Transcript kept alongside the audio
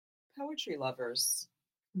Poetry lovers,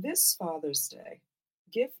 this Father's Day,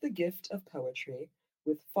 give the gift of poetry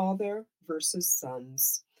with Father versus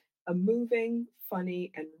Sons, a moving,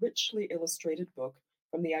 funny, and richly illustrated book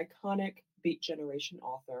from the iconic Beat Generation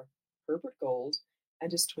author Herbert Gold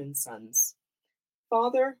and his twin sons.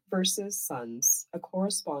 Father versus Sons, a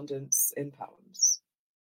correspondence in poems.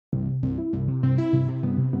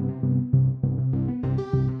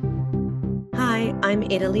 Hi, I'm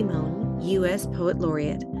Ada Limon, U.S. Poet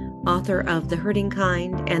Laureate, author of The Hurting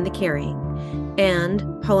Kind and The Caring, and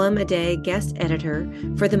Poem a Day guest editor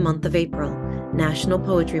for the month of April, National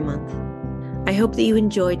Poetry Month. I hope that you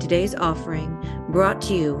enjoyed today's offering, brought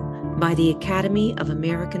to you by the Academy of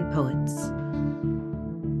American Poets.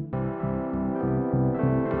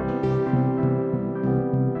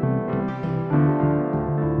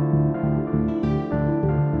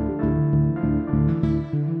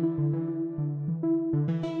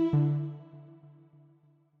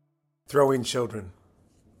 Throwing children.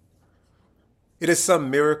 It is some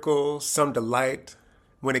miracle, some delight,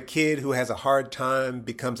 when a kid who has a hard time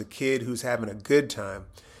becomes a kid who's having a good time.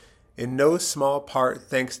 In no small part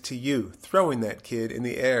thanks to you throwing that kid in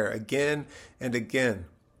the air again and again.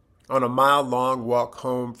 On a mile-long walk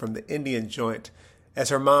home from the Indian joint, as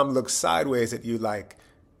her mom looks sideways at you like,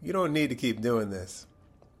 you don't need to keep doing this.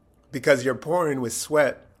 Because you're pouring with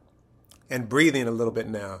sweat and breathing a little bit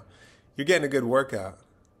now. You're getting a good workout.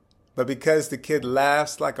 But because the kid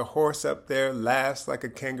laughs like a horse up there, laughs like a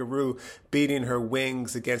kangaroo, beating her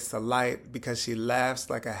wings against the light, because she laughs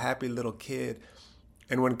like a happy little kid,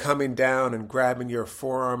 and when coming down and grabbing your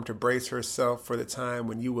forearm to brace herself for the time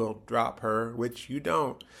when you will drop her, which you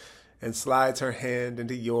don't, and slides her hand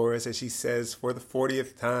into yours as she says for the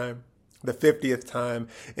 40th time, the 50th time,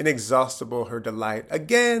 inexhaustible her delight,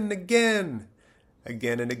 again, again,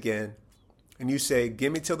 again and again. And you say,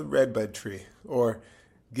 give me till the redbud tree, or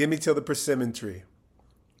give me till the persimmon tree,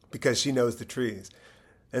 because she knows the trees.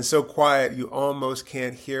 And so quiet you almost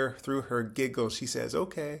can't hear through her giggle, she says,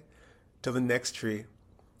 okay, till the next tree.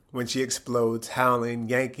 When she explodes, howling,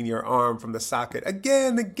 yanking your arm from the socket,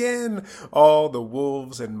 again, again, all the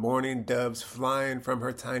wolves and mourning doves flying from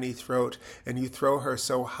her tiny throat, and you throw her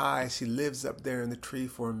so high she lives up there in the tree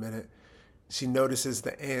for a minute. She notices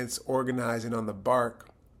the ants organizing on the bark,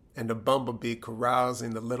 and a bumblebee carousing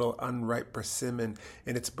the little unripe persimmon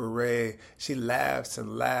in its beret. She laughs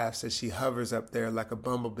and laughs as she hovers up there like a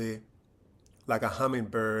bumblebee, like a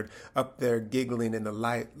hummingbird, up there giggling in the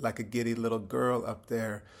light like a giddy little girl up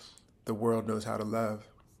there. The world knows how to love.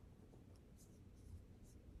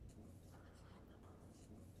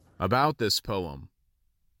 About this poem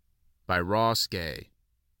by Ross Gay.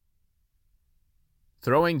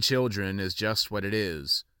 Throwing Children is just what it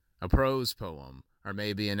is, a prose poem, or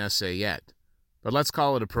maybe an essay yet, but let's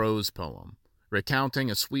call it a prose poem,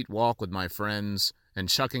 recounting a sweet walk with my friends and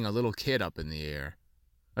chucking a little kid up in the air,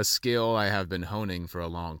 a skill I have been honing for a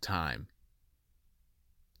long time.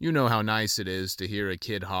 You know how nice it is to hear a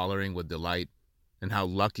kid hollering with delight, and how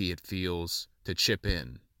lucky it feels to chip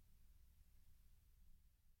in.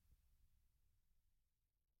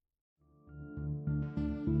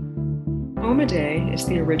 Poem a Day is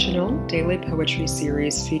the original daily poetry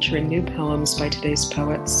series featuring new poems by today's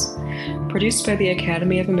poets. Produced by the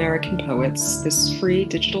Academy of American Poets, this free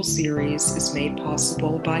digital series is made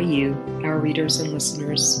possible by you, our readers and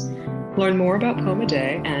listeners. Learn more about Poem a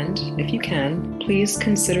Day and, if you can, please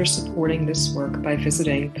consider supporting this work by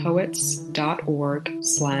visiting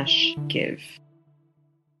poets.org/give.